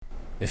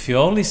If you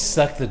only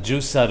suck the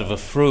juice out of a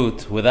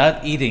fruit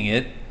without eating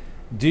it,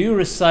 do you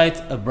recite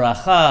a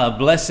bracha, a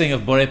blessing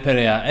of Borei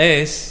Perei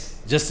Ha'es,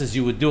 just as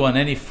you would do on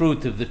any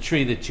fruit of the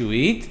tree that you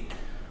eat?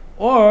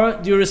 Or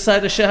do you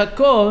recite a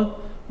shehakol,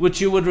 which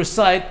you would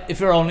recite if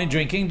you're only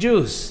drinking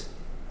juice?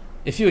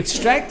 If you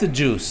extract the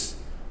juice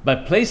by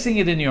placing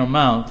it in your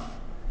mouth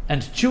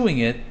and chewing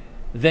it,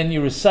 then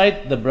you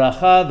recite the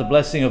bracha, the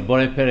blessing of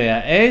Borei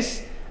Perei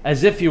Ha'es,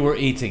 as if you were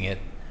eating it.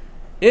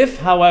 If,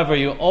 however,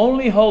 you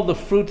only hold the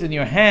fruit in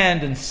your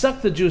hand and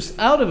suck the juice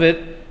out of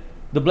it,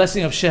 the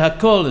blessing of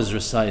shehakol is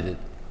recited.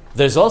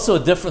 There's also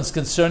a difference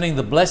concerning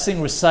the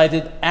blessing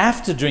recited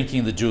after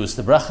drinking the juice,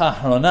 the bracha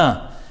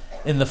achrona.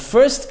 In the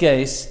first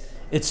case,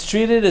 it's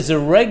treated as a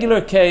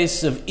regular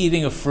case of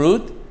eating a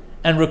fruit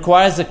and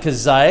requires a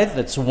kazayit,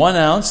 that's 1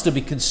 ounce, to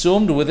be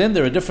consumed within,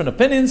 there are different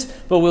opinions,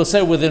 but we'll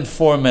say within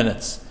 4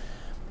 minutes.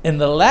 In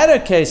the latter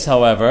case,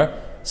 however,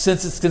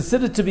 since it's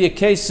considered to be a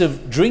case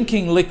of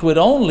drinking liquid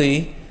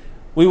only,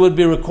 we would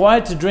be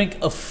required to drink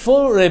a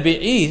full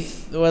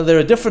rebi'ith. Well, there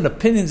are different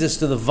opinions as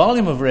to the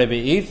volume of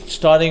rebi'ith,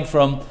 starting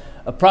from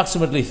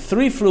approximately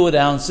 3 fluid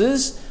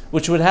ounces,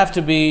 which would have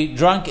to be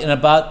drunk in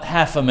about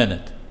half a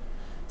minute.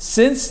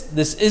 Since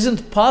this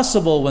isn't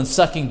possible when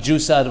sucking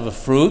juice out of a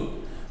fruit,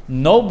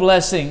 no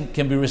blessing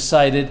can be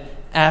recited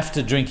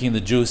after drinking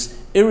the juice,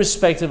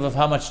 irrespective of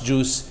how much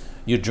juice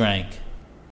you drank.